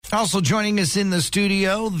Also joining us in the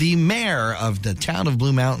studio, the mayor of the town of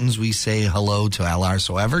Blue Mountains. We say hello to Alar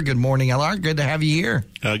Soever. Good morning, Alar. Good to have you here.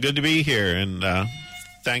 Good to be here, and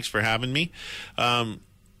thanks for having me.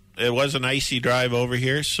 It was an icy drive over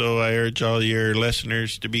here, so I urge all your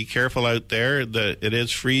listeners to be careful out there. It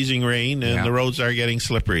is freezing rain, and the roads are getting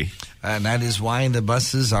slippery. And that is why the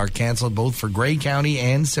buses are canceled both for Grey County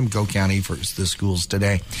and Simcoe County for the schools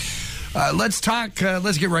today. Let's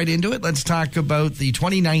get right into it. Let's talk about the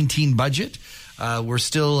 2019 budget. You're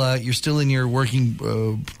still in your working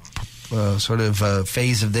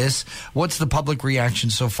phase of this. What's the public reaction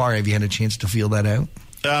so far? Have you had a chance to feel that out?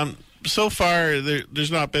 So far, there's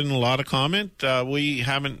not been a lot of comment. We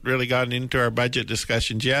haven't really gotten into our budget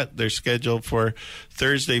discussions yet. They're scheduled for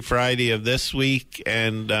Thursday, Friday of this week,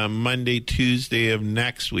 and Monday, Tuesday of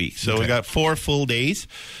next week. So we got 4 full days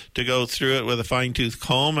to go through it with a fine-tooth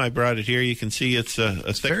comb. I brought it here. You can see it's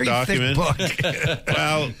a thick document. Thick book.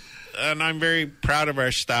 Well, and I'm very proud of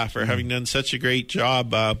our staff for having done such a great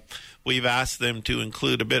job. We've asked them to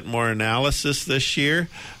include a bit more analysis this year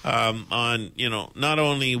on, not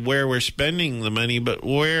only where we're spending the money, but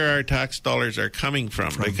where our tax dollars are coming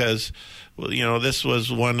from. Because, this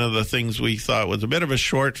was one of the things we thought was a bit of a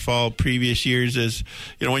shortfall previous years is,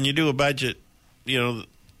 when you do a budget,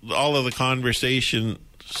 all of the conversation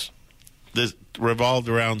revolved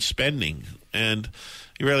around spending. And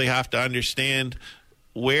you really have to understand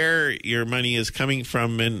where your money is coming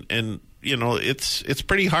from and it's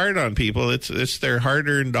pretty hard on people. It's their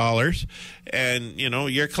hard-earned dollars, and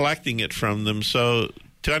you're collecting it from them. So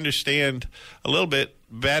to understand a little bit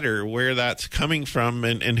better where that's coming from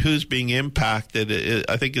and who's being impacted,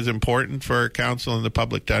 I think is important for council and the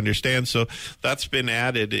public to understand. So that's been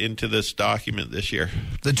added into this document this year.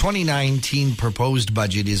 The 2019 proposed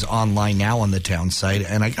budget is online now on the town site,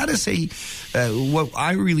 and I got to say, what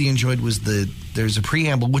I really enjoyed was there's a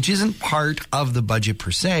preamble, which isn't part of the budget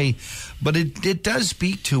per se, but it does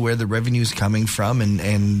speak to where the revenue is coming from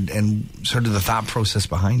and sort of the thought process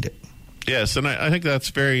behind it. Yes, and I think that's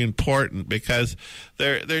very important because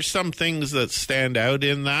there's some things that stand out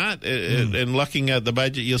in that. And looking at the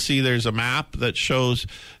budget, you'll see there's a map that shows,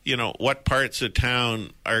 what parts of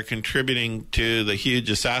town are contributing to the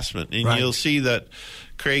huge assessment. And you'll see that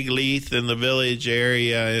Craigleith and the village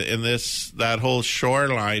area and that whole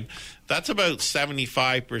shoreline, that's about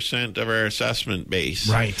 75% of our assessment base.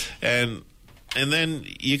 Right. And then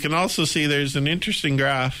you can also see there's an interesting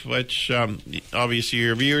graph, which obviously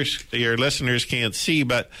your listeners can't see,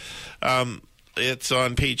 but it's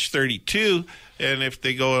on page 32. And if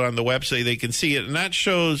they go on the website, they can see it. And that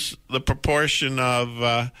shows the proportion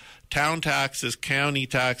of town taxes, county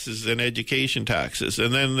taxes, and education taxes.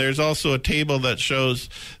 And then there's also a table that shows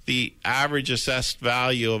the average assessed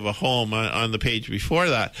value of a home on the page before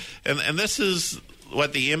that. And this is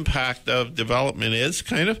what the impact of development is,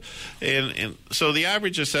 kind of. And so the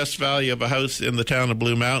average assessed value of a house in the town of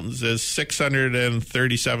Blue Mountains is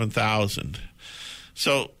 $637,000.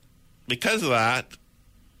 So because of that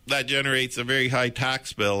generates a very high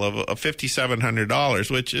tax bill of $5,700,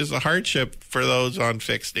 which is a hardship for those on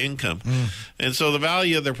fixed income. And so the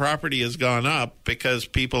value of their property has gone up because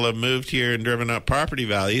people have moved here and driven up property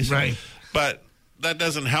values. Right. But that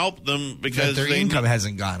doesn't help them because their income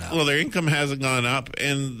hasn't gone up. Well, their income hasn't gone up,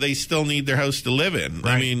 and they still need their house to live in.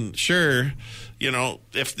 Right. I mean, sure,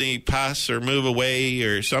 if they pass or move away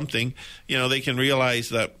or something, they can realize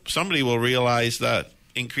that somebody will realize that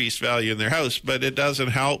increased value in their house, but it doesn't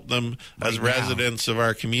help them as residents of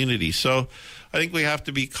our community. So I think we have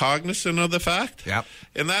to be cognizant of the fact. Yep.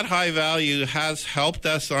 And that high value has helped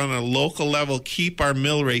us on a local level keep our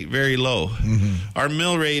mill rate very low. Our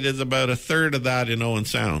mill rate is about a third of that in Owen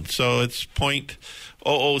Sound. So it's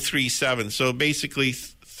 0.0037. So basically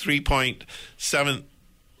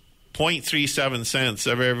 0.37 cents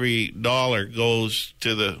of every dollar goes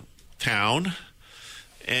to the town.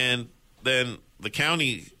 And then the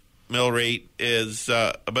county mill rate is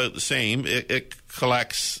about the same. It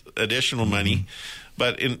collects additional money.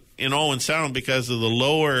 But in Owen Sound, because of the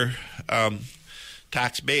lower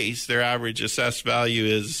tax base, their average assessed value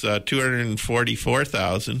is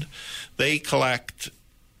 $244,000. They collect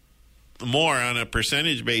more on a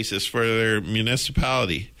percentage basis for their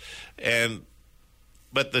municipality,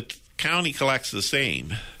 but the county collects the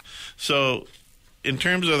same. So in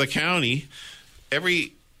terms of the county,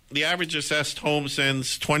 the average assessed home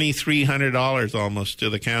sends $2,300 almost to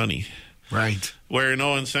the county. Right. Where in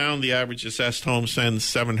Owen Sound, the average assessed home sends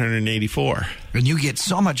 $784. And you get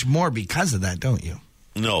so much more because of that, don't you?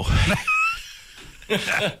 No.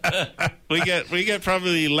 we get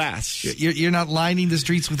probably less. You're not lining the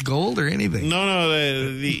streets with gold or anything. No.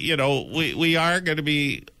 We are going to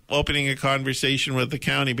be opening a conversation with the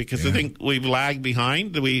county, because I think we've lagged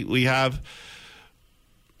behind. We have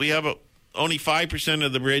only 5%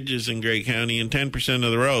 of the bridges in Grey County and 10%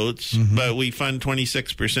 of the roads, but we fund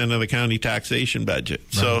 26% of the county taxation budget.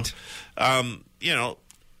 Right. So,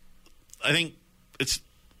 I think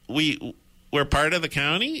we're part of the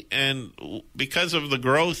county, and because of the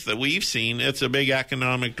growth that we've seen, it's a big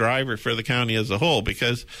economic driver for the county as a whole,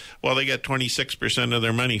 because, well, they get 26% of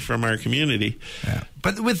their money from our community. Yeah.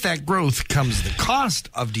 But with that growth comes the cost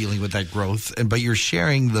of dealing with that growth, but you're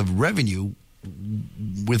sharing the revenue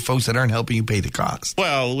with folks that aren't helping you pay the cost.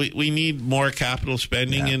 Well, we need more capital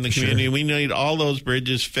spending in the community. Sure. We need all those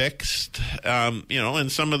bridges fixed,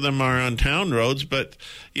 and some of them are on town roads, but,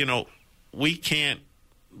 we can't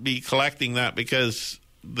be collecting that, because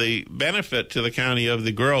the benefit to the county of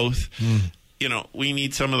the growth, we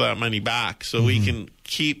need some of that money back so we can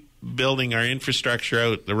keep building our infrastructure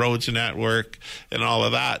out, the roads network and all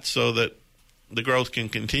of that, so that the growth can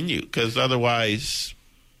continue, because otherwise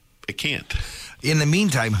it can't. In the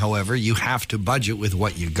meantime, however, you have to budget with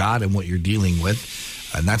what you got and what you're dealing with,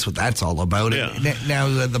 and that's what that's all about. Yeah.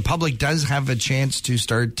 Now, the public does have a chance to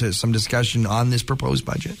start some discussion on this proposed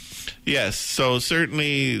budget. Yes, so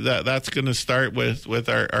certainly that's going to start with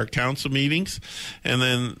our council meetings, and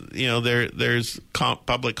then there's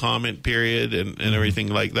public comment period and everything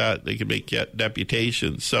like that. They can make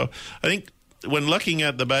deputations. So I think when looking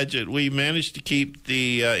at the budget, we managed to keep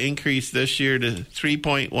the increase this year to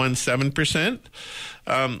 3.17%,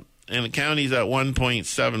 and the county's at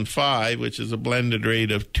 1.75, which is a blended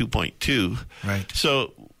rate of 2.2. Right.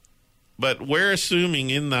 So, but we're assuming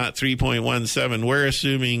in that 3.17, we're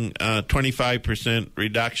assuming 25%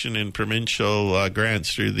 reduction in provincial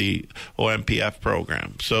grants through the OMPF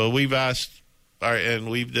program. So we've asked, and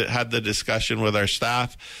we've had the discussion with our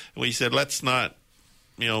staff. We said, let's not,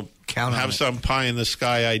 have some pie in the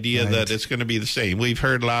sky idea that it's going to be the same. We've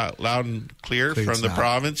heard loud and clear from the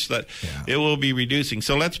province that it will be reducing.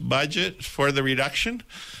 So let's budget for the reduction.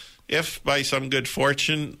 If by some good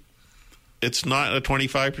fortune it's not a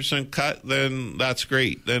 25% cut, then that's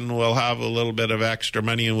great. Then we'll have a little bit of extra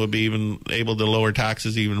money and we'll be even able to lower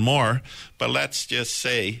taxes even more. But let's just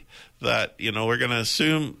say that, we're going to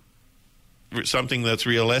assume something that's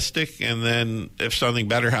realistic, and then if something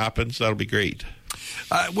better happens, that'll be great.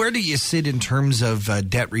 Where do you sit in terms of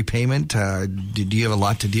debt repayment? Do you have a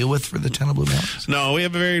lot to deal with for the Town of Blue Mountains? No, we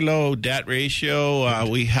have a very low debt ratio.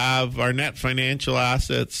 We have our net financial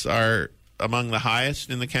assets are among the highest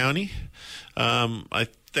in the county. I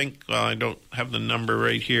think, I don't have the number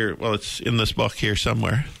right here. Well, it's in this book here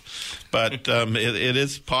somewhere. But it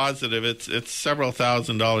is positive. It's several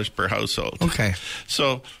 $1,000s per household. Okay.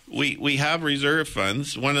 So we have reserve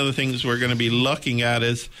funds. One of the things we're going to be looking at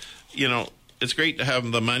is, it's great to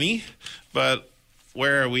have the money, but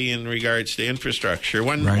where are we in regards to infrastructure?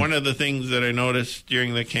 One of the things that I noticed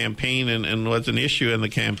during the campaign and was an issue in the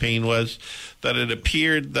campaign was that it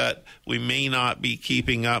appeared that we may not be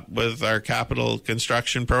keeping up with our capital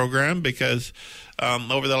construction program, because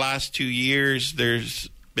over the last 2 years there's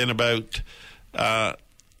been about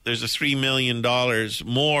there's a $3 million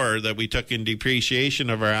more that we took in depreciation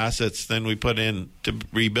of our assets than we put in to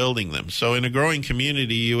rebuilding them. So in a growing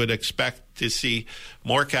community, you would expect to see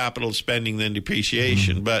more capital spending than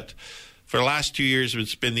depreciation. But for the last 2 years,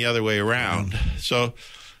 it's been the other way around. So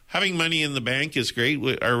having money in the bank is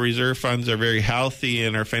great. Our reserve funds are very healthy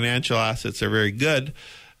and our financial assets are very good.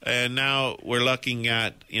 And now we're looking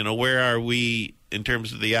at, where are we in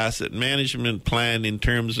terms of the asset management plan, in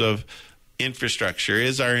terms of infrastructure?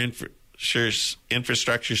 Is our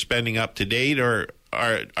infrastructure spending up to date, or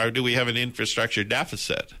do we have an infrastructure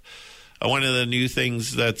deficit? One of the new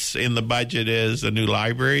things that's in the budget is a new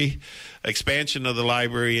library, expansion of the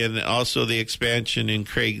library, and also the expansion in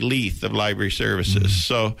Craigleith of library services.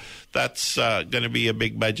 So that's going to be a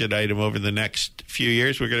big budget item over the next few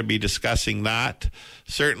years. We're going to be discussing that.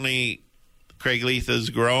 Certainly, Craigleith has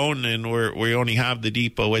grown, and we only have the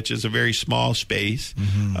depot, which is a very small space.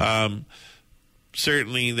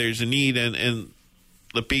 Certainly, there's a need, and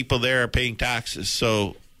the people there are paying taxes,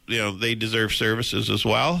 so they deserve services as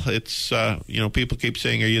well. It's people keep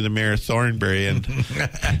saying, "Are you the mayor of Thornbury?" And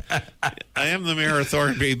I am the mayor of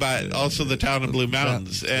Thornbury, but also the Town of Blue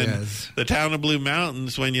Mountains. And the Town of Blue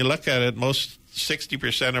Mountains, when you look at it, most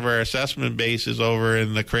 60% of our assessment base is over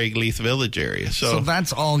in the Craigleith Village area. So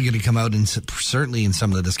that's all going to come out, certainly in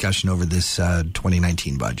some of the discussion over this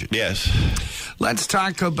 2019 budget. Yes. Let's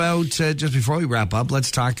talk about, just before we wrap up,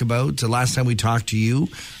 let's talk about last time we talked to you,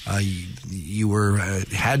 you were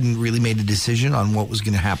hadn't really made a decision on what was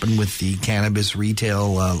going to happen with the cannabis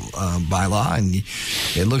retail bylaw, and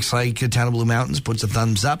it looks like Town of Blue Mountains puts a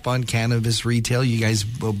thumbs up on cannabis retail. You guys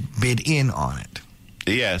will bid in on it.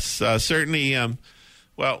 Yes, certainly.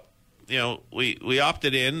 Well, we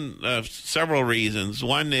opted in several reasons.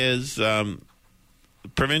 One is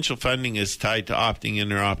provincial funding is tied to opting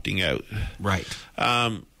in or opting out. Right.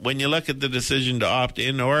 When you look at the decision to opt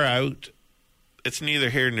in or out, it's neither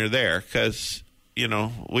here nor there, because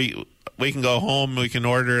we can go home, we can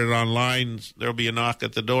order it online, there'll be a knock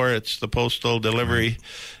at the door, it's the postal delivery,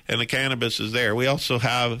 and the cannabis is there. We also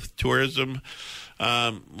have tourism,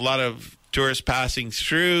 a lot of tourists passing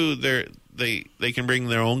through. They can bring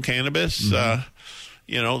their own cannabis.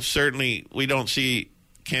 Certainly we don't see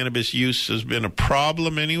cannabis use has been a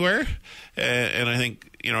problem anywhere, and I think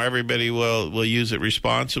everybody will use it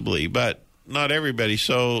responsibly, but not everybody.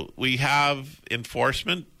 So we have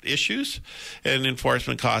enforcement issues, and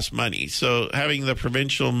enforcement costs money. So having the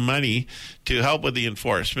provincial money to help with the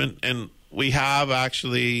enforcement, and we have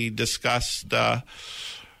actually discussed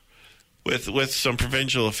with some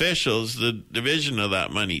provincial officials the division of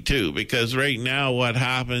that money too, because right now what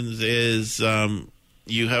happens is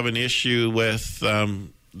you have an issue with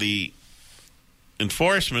the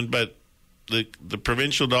enforcement, but the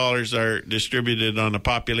provincial dollars are distributed on a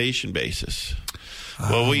population basis.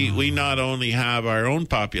 Well, we not only have our own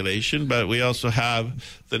population, but we also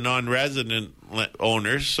have the non-resident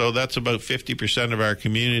owners. So that's about 50% of our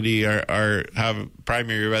community have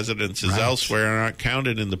primary residences elsewhere and aren't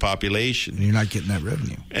counted in the population. And you're not getting that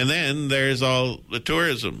revenue. And then there's all the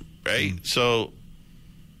tourism, right? So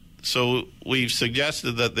we've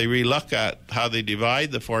suggested that they relook at how they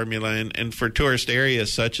divide the formula, and for tourist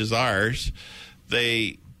areas such as ours,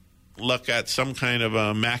 they look at some kind of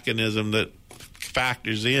a mechanism that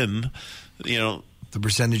factors in, the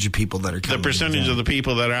percentage of people that are coming. The percentage of the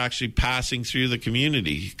people that are actually passing through the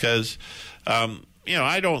community, because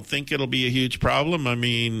I don't think it'll be a huge problem. I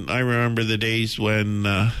mean, I remember the days when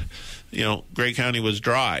Grey County was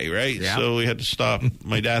dry, right? Yeah. So we had to stop.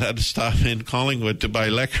 My dad had to stop in Collingwood to buy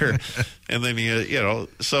liquor, and then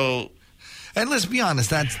so. And let's be honest,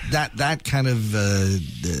 that kind of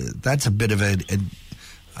that's a bit of a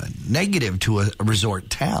negative to a resort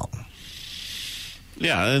town.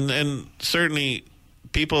 Yeah, and certainly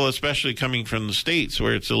people, especially coming from the States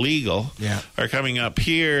where it's illegal, are coming up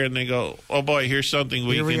here and they go, "Oh boy, here's something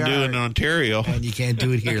we can do in Ontario, and you can't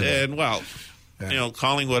do it here." And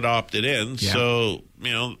Collingwood opted in, so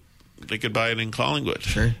they could buy it in Collingwood,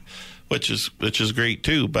 sure, which is great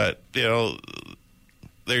too. But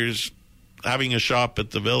there's having a shop at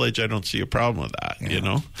the Village. I don't see a problem with that.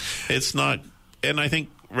 It's not, and I think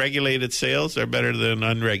regulated sales are better than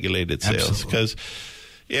unregulated sales, because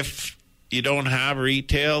if you don't have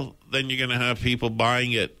retail, then you're going to have people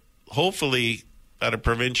buying it, hopefully at a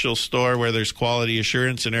provincial store where there's quality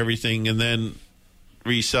assurance and everything, and then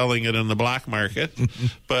reselling it in the black market.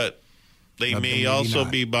 But they may also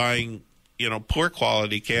be buying poor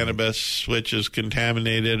quality cannabis, which is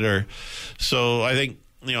contaminated, so I think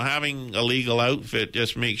having a legal outfit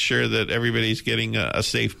just makes sure that everybody's getting a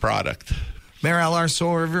safe product. Mayor Alar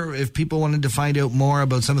Soever, if people wanted to find out more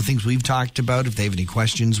about some of the things we've talked about, if they have any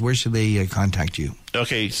questions, where should they contact you?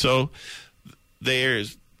 Okay, so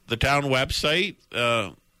there's the town website.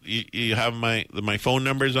 You have my phone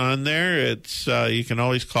numbers on there. It's you can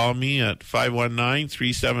always call me at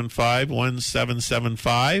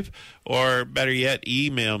 519-375-1775, or better yet,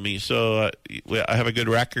 email me. So I have a good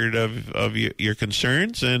record of your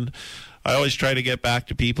concerns, and I always try to get back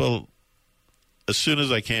to people as soon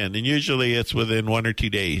as I can, and usually it's within 1 or 2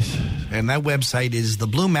 days. And that website is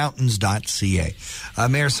thebluemountains.ca.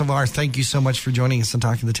 Mayor Soever, thank you so much for joining us and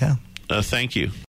talking to the town. Thank you.